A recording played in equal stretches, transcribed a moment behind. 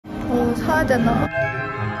써야 되나?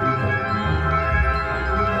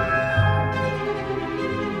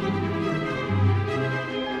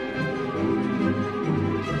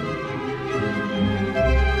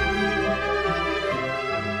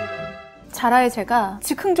 자라에 제가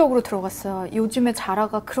즉흥적으로 들어갔어요. 요즘에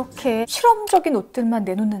자라가 그렇게 실험적인 옷들만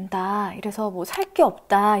내놓는다, 이래서 뭐 살 게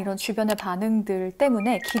없다, 이런 주변의 반응들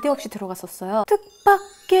때문에 기대 없이 들어갔었어요.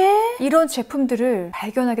 뜻밖의 이런 제품들을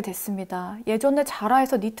발견하게 됐습니다. 예전에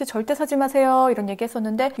자라에서 니트 절대 사지 마세요 이런 얘기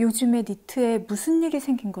했었는데 요즘에 니트에 무슨 일이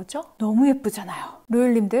생긴 거죠? 너무 예쁘잖아요.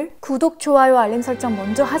 로율님들 구독, 좋아요, 알림 설정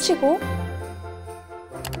먼저 하시고,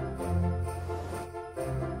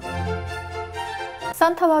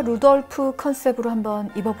 산타와 루돌프 컨셉으로 한번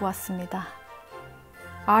입어보았습니다.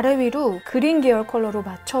 아래 위로 그린 계열 컬러로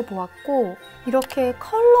맞춰보았고, 이렇게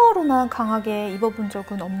컬러로만 강하게 입어본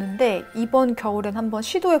적은 없는데 이번 겨울엔 한번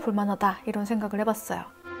시도해볼 만하다 이런 생각을 해봤어요.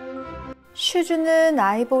 슈즈는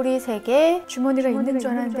아이보리색에 주머니가 있는 줄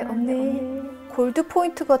알았는데 없네. 골드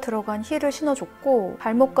포인트가 들어간 힐을 신어줬고,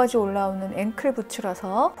 발목까지 올라오는 앵클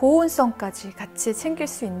부츠라서 보온성까지 같이 챙길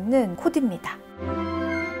수 있는 코디입니다.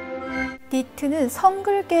 니트는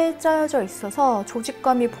성글게 짜여져 있어서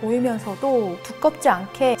조직감이 보이면서도 두껍지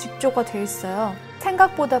않게 직조가 되어 있어요.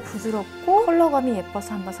 생각보다 부드럽고 컬러감이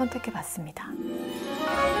예뻐서 한번 선택해봤습니다.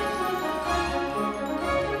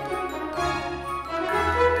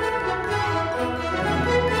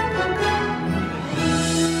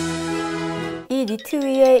 이 니트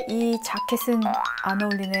위에 이 자켓은 안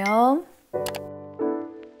어울리네요.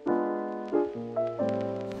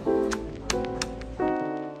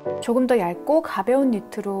 조금 더 얇고 가벼운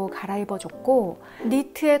니트로 갈아입어줬고,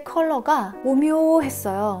 니트의 컬러가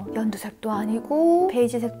오묘했어요. 연두색도 아니고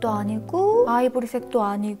베이지색도 아니고 아이보리색도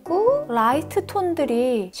아니고 라이트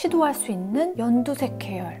톤들이 시도할 수 있는 연두색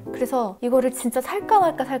계열. 그래서 이거를 진짜 살까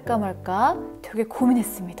말까 되게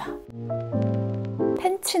고민했습니다.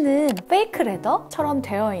 팬츠는 페이크 레더처럼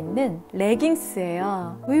되어 있는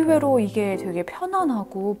레깅스예요. 의외로 이게 되게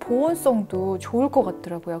편안하고 보온성도 좋을 것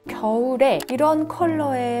같더라고요. 겨울에 이런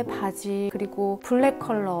컬러의 바지 그리고 블랙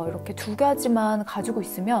컬러 이렇게 두 가지만 가지고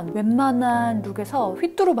있으면 웬만한 룩에서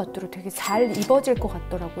휘뚜루마뚜루 되게 잘 입어질 것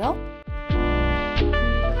같더라고요.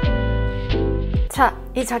 자,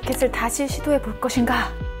 이 자켓을 다시 시도해 볼 것인가?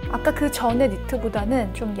 아까 그 전의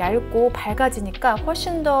니트보다는 좀 얇고 밝아지니까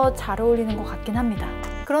훨씬 더 잘 어울리는 것 같긴 합니다.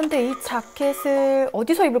 그런데 이 자켓을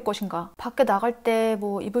어디서 입을 것인가? 밖에 나갈 때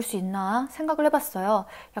뭐 입을 수 있나 생각을 해봤어요.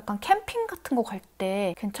 약간 캠핑 같은 거 갈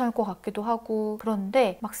때 괜찮을 것 같기도 하고,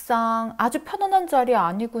 그런데 막상 아주 편안한 자리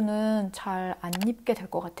아니고는 잘 안 입게 될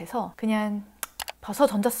것 같아서 그냥 벗어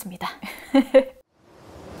던졌습니다.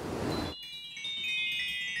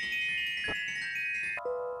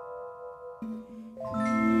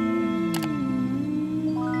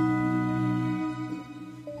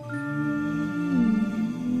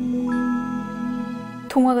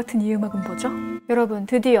 동화 같은 이 음악은 뭐죠? 여러분,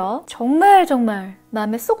 드디어 정말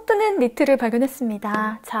마음에 쏙 드는 니트를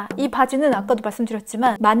발견했습니다. 자, 이 바지는 아까도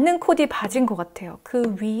말씀드렸지만 맞는 코디 바지인 것 같아요.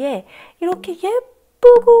 그 위에 이렇게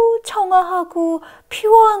예쁘고 청아하고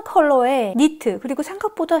퓨어한 컬러의 니트, 그리고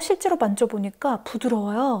생각보다 실제로 만져보니까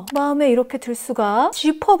부드러워요. 마음에 이렇게 들 수가.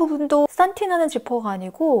 지퍼 부분도 산티나는 지퍼가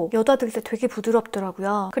아니고 여닫을 때 되게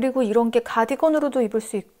부드럽더라고요. 그리고 이런 게 가디건으로도 입을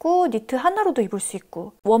수 있고 니트 하나로도 입을 수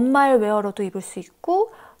있고 원말 웨어로도 입을 수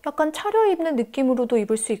있고 약간 차려입는 느낌으로도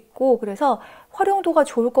입을 수 있고, 그래서 활용도가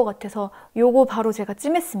좋을 것 같아서 요거 바로 제가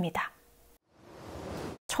찜했습니다.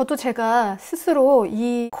 저도 제가 스스로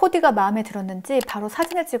이 코디가 마음에 들었는지 바로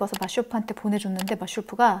사진을 찍어서 마슈프한테 보내줬는데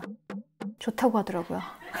마슈프가 좋다고 하더라고요.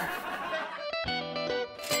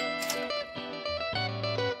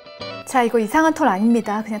 자, 이거 이상한 털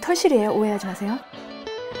아닙니다. 그냥 털실이에요. 오해하지 마세요.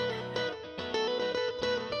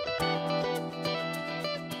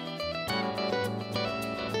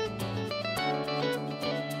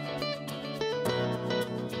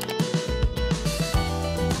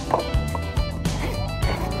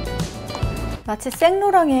 마치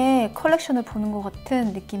생로랑의 컬렉션을 보는 것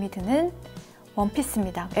같은 느낌이 드는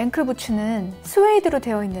원피스입니다. 앵클 부츠는 스웨이드로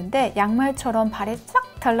되어 있는데 양말처럼 발에 싹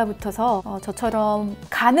달라붙어서 저처럼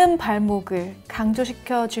가는 발목을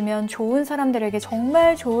강조시켜주면 좋은 사람들에게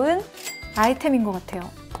정말 좋은 아이템인 것 같아요.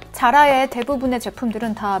 자라의 대부분의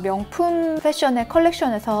제품들은 다 명품 패션의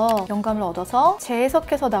컬렉션에서 영감을 얻어서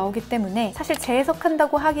재해석해서 나오기 때문에 사실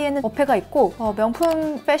재해석한다고 하기에는 어폐가 있고,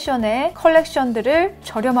 명품 패션의 컬렉션들을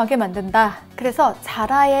저렴하게 만든다, 그래서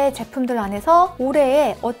자라의 제품들 안에서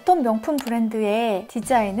올해의 어떤 명품 브랜드의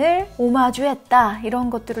디자인을 오마주했다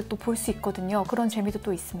이런 것들을 또 볼 수 있거든요. 그런 재미도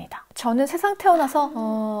또 있습니다. 저는 세상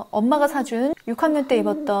태어나서 엄마가 사준 6학년 때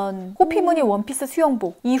입었던 호피무늬 원피스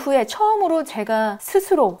수영복 이후에 처음으로 제가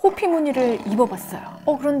스스로 호피무늬를 입어봤어요.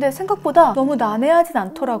 그런데 생각보다 너무 난해하진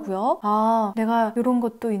않더라고요. 아, 내가 이런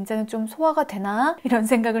것도 이제는 좀 소화가 되나? 이런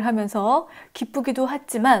생각을 하면서 기쁘기도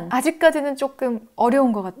했지만 아직까지는 조금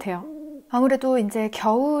어려운 것 같아요. 아무래도 이제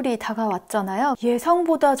겨울이 다가왔잖아요.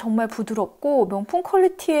 예상보다 정말 부드럽고 명품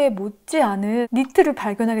퀄리티에 못지않은 니트를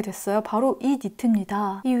발견하게 됐어요. 바로 이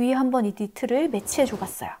니트입니다. 이 위에 한번 이 니트를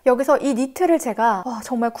매치해줘봤어요. 여기서 이 니트를 제가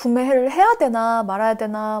정말 구매를 해야 되나 말아야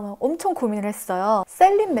되나 엄청 고민을 했어요.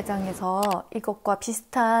 셀린 매장에서 이것과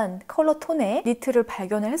비슷한 컬러 톤의 니트를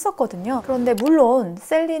발견을 했었거든요. 그런데 물론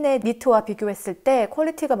셀린의 니트와 비교했을 때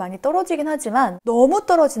퀄리티가 많이 떨어지긴 하지만 너무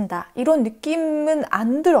떨어진다 이런 느낌은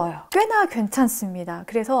안 들어요. 꽤나 괜찮습니다.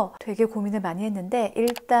 그래서 되게 고민을 많이 했는데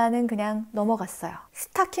일단은 그냥 넘어갔어요.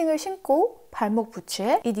 스타킹을 신고 발목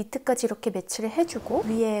부츠에 이 니트까지 이렇게 매치를 해주고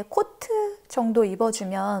위에 코트 정도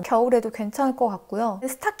입어주면 겨울에도 괜찮을 것 같고요.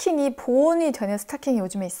 스타킹이 보온이 되는 스타킹이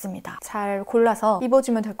요즘에 있습니다. 잘 골라서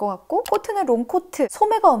입어주면 될 것 같고 코트는 롱코트,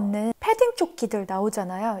 소매가 없는 패딩 조끼들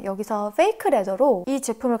나오잖아요. 여기서 페이크 레더로 이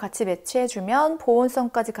제품을 같이 매치해주면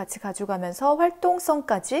보온성까지 같이 가져가면서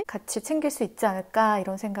활동성까지 같이 챙길 수 있지 않을까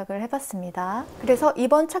이런 생각을 해봤습니다. 그래서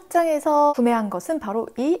이번 착장에서 구매한 것은 바로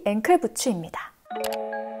이 앵클 부츠입니다.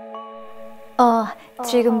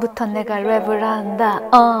 지금부터 내가 랩을 한다.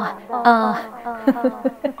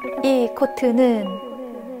 이 코트는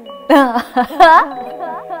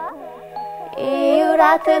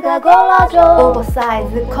이율아트가 골라줘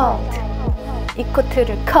오버사이즈 코트. 이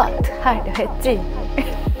코트를 컷하려 했지.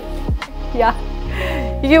 야,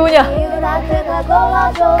 이게 뭐냐? 이율아트가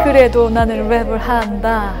골라줘. 그래도 나는 랩을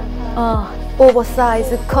한다.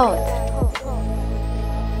 오버사이즈 코트.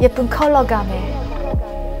 예쁜 컬러감에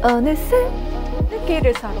어느새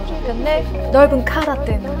끼를 사로잡혔네. 넓은 카라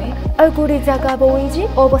때문에 얼굴이 작아 보이지?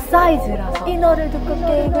 오버사이즈라서 이 너를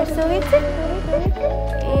두껍게 입을 수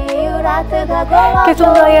있지? 이율아트가 골라줘.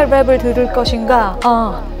 계속 너의 랩을 들을 것인가?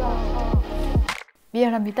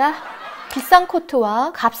 미안합니다. 비싼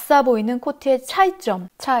코트와 값싸 보이는 코트의 차이점.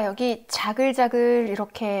 자, 여기 자글자글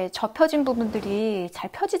이렇게 접혀진 부분들이 잘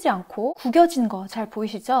펴지지 않고 구겨진 거 잘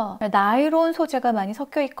보이시죠? 나일론 소재가 많이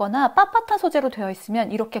섞여 있거나 빳빳한 소재로 되어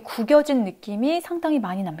있으면 이렇게 구겨진 느낌이 상당히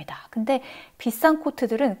많이 납니다. 근데 비싼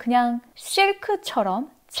코트들은 그냥 실크처럼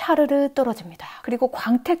차르르 떨어집니다. 그리고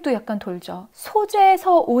광택도 약간 돌죠.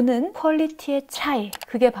 소재에서 오는 퀄리티의 차이,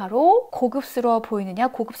 그게 바로 고급스러워 보이느냐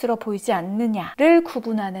고급스러워 보이지 않느냐를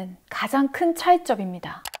구분하는 가장 큰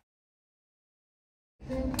차이점입니다.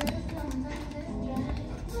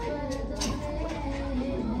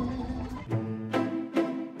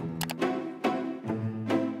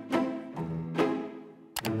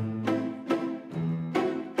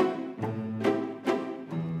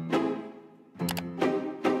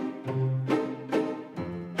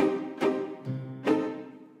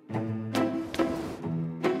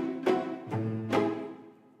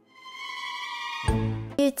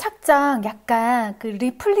 이 착장 약간 그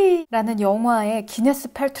리플리라는 영화의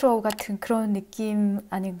기네스 팔트로우 같은 그런 느낌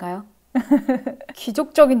아닌가요?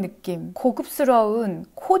 귀족적인 느낌, 고급스러운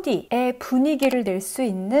코디의 분위기를 낼 수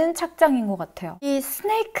있는 착장인 것 같아요. 이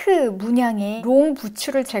스네이크 문양의 롱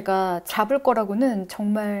부츠를 제가 잡을 거라고는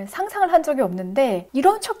정말 상상을 한 적이 없는데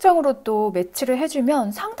이런 착장으로 또 매치를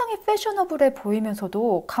해주면 상당히 패셔너블해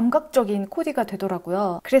보이면서도 감각적인 코디가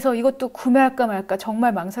되더라고요. 그래서 이것도 구매할까 말까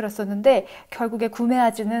정말 망설였었는데 결국에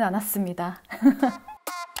구매하지는 않았습니다.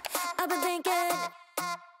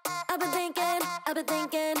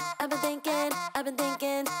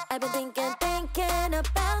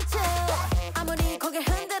 아무리 고개를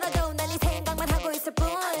흔들어도 난 네 생각만 하고 있을 뿐.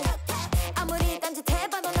 아무리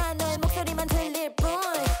딴짓해봐도 난 너의 목소리만 들릴 뿐.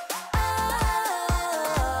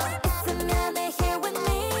 있으면 내 here with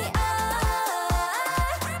me.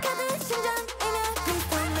 가득 심장이면 please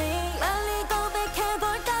tell me. 빨리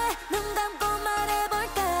고백해볼까? 눈 감고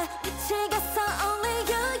말해볼까? 미치겠어 only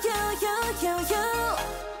you.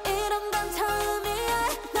 이런 건 처음이야.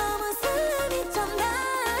 너무 설렘이 좀 나.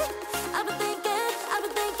 I've been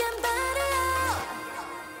thinking about it.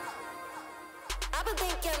 I've been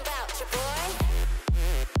thinking about you, boy.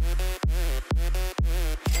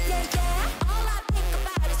 Yeah. All I think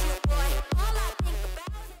about is you, boy. All I think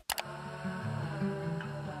about is.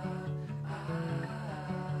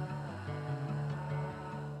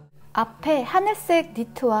 앞에 하늘색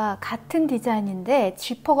니트와 같은 디자인인데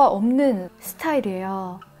지퍼가 없는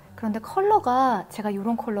스타일이에요. 그런데 컬러가 제가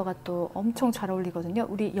이런 컬러가 또 엄청 잘 어울리거든요.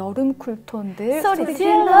 우리 여름 쿨톤들 소리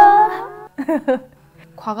질러!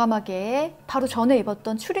 과감하게 바로 전에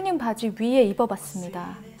입었던 추리닝 바지 위에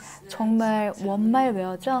입어봤습니다. 정말 원말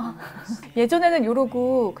웨어죠? 예전에는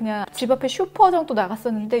이러고 그냥 집 앞에 슈퍼 정도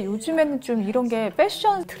나갔었는데 요즘에는 좀 이런 게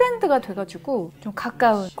패션 트렌드가 돼가지고 좀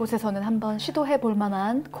가까운 곳에서는 한번 시도해볼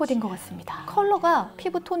만한 코디인 것 같습니다. 컬러가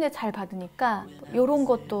피부 톤에 잘 받으니까 이런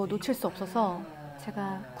것도 놓칠 수 없어서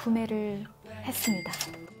제가 구매를 했습니다.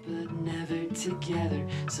 But never together,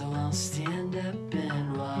 so I'll stand up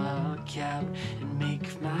and walk out and make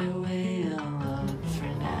my way alone for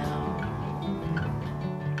now.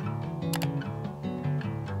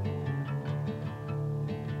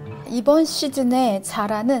 이번 시즌에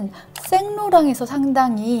자라는 생로랑에서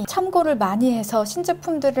상당히 참고를 많이 해서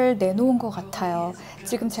신제품들을 내놓은 것 같아요.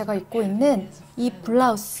 지금 제가 입고 있는 이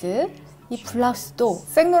블라우스, 이 블라우스도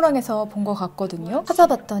생로랑에서 본 것 같거든요.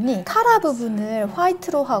 찾아봤더니 카라 부분을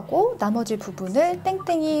화이트로 하고 나머지 부분을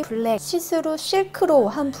땡땡이 블랙 시스루 실크로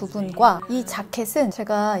한 부분과 이 자켓은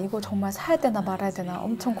제가 이거 정말 사야 되나 말아야 되나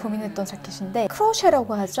엄청 고민했던 자켓인데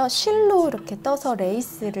크로셰라고 하죠. 실로 이렇게 떠서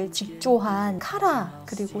레이스를 직조한 카라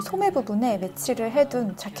그리고 소매 부분에 매치를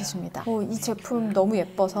해둔 자켓입니다. 이 제품 너무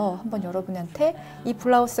예뻐서 한번 여러분한테 이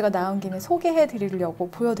블라우스가 나온 김에 소개해드리려고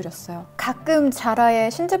보여드렸어요. 가끔 자라의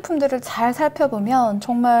신제품들을 잘 살펴보면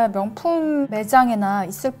정말 명품 매장에나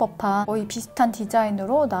있을 법한 거의 비슷한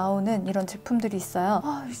디자인으로 나오는 이런 제품들이 있어요.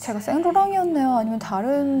 제가 생로랑이었네요. 아니면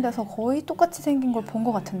다른 데서 거의 똑같이 생긴 걸 본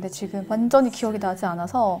것 같은데 지금 완전히 기억이 나지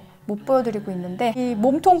않아서 못 보여드리고 있는데 이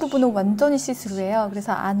몸통 부분은 완전히 시스루예요.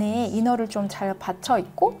 그래서 안에 이너를 좀 잘 받쳐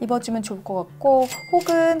입고 입어주면 좋을 것 같고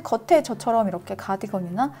혹은 겉에 저처럼 이렇게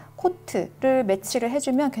가디건이나 코트를 매치를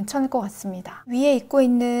해주면 괜찮을 것 같습니다. 위에 입고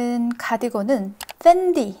있는 가디건은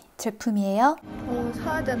팬디 제품이에요.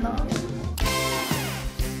 사야 되나?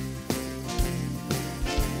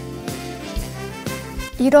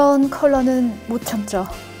 이런 컬러는 못 참죠.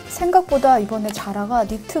 생각보다 이번에 자라가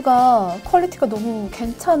니트가 퀄리티가 너무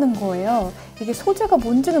괜찮은 거예요. 이게 소재가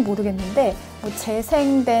뭔지는 모르겠는데 뭐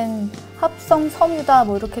재생된 합성 섬유다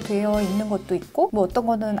뭐 이렇게 되어 있는 것도 있고 뭐 어떤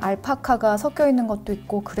거는 알파카가 섞여 있는 것도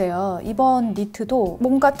있고 그래요. 이번 니트도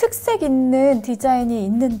뭔가 특색 있는 디자인이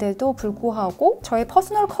있는데도 불구하고 저의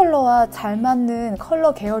퍼스널 컬러와 잘 맞는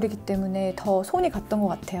컬러 계열이기 때문에 더 손이 갔던 것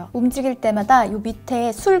같아요. 움직일 때마다 이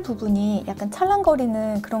밑에 술 부분이 약간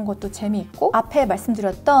찰랑거리는 그런 것도 재미있고 앞에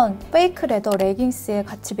말씀드렸던 페이크 레더 레깅스에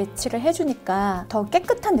같이 매치를 해주니까 더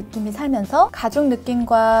깨끗한 느낌이 살면서 가죽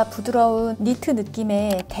느낌과 부드러운 니트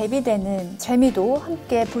느낌에 대비되는 재미도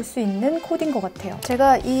함께 볼 수 있는 코디인 것 같아요.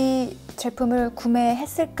 제가 이 제품을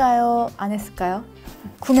구매했을까요? 안 했을까요?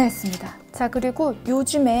 구매했습니다. 자, 그리고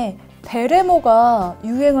요즘에 베레모가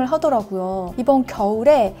유행을 하더라고요. 이번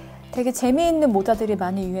겨울에 되게 재미있는 모자들이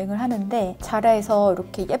많이 유행을 하는데 자라에서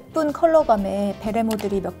이렇게 예쁜 컬러감의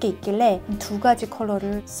베레모들이 몇 개 있길래 2가지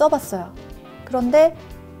컬러를 써봤어요. 그런데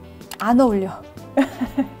안 어울려.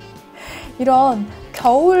 이런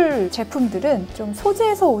겨울 제품들은 좀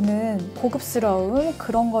소재에서 오는 고급스러운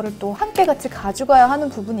그런 거를 또 함께 같이 가져가야 하는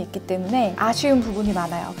부분이 있기 때문에 아쉬운 부분이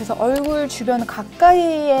많아요. 그래서 얼굴 주변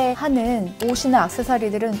가까이에 하는 옷이나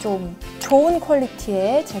액세서리들은 좀 좋은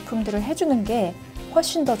퀄리티의 제품들을 해주는 게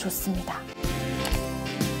훨씬 더 좋습니다.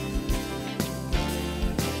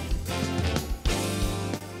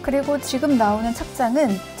 그리고 지금 나오는 착장은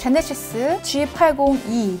제네시스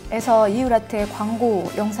G802에서 이율아트의 광고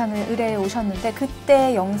영상을 의뢰해 오셨는데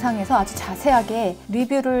그때 영상에서 아주 자세하게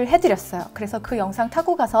리뷰를 해드렸어요. 그래서 그 영상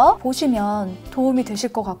타고 가서 보시면 도움이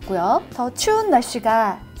되실 것 같고요. 더 추운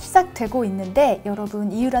날씨가 시작되고 있는데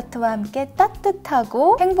여러분 이율아트와 함께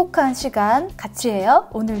따뜻하고 행복한 시간 같이 해요.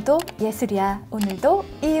 오늘도 예술이야. 오늘도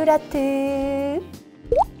이율아트.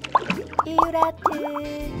 이율아트.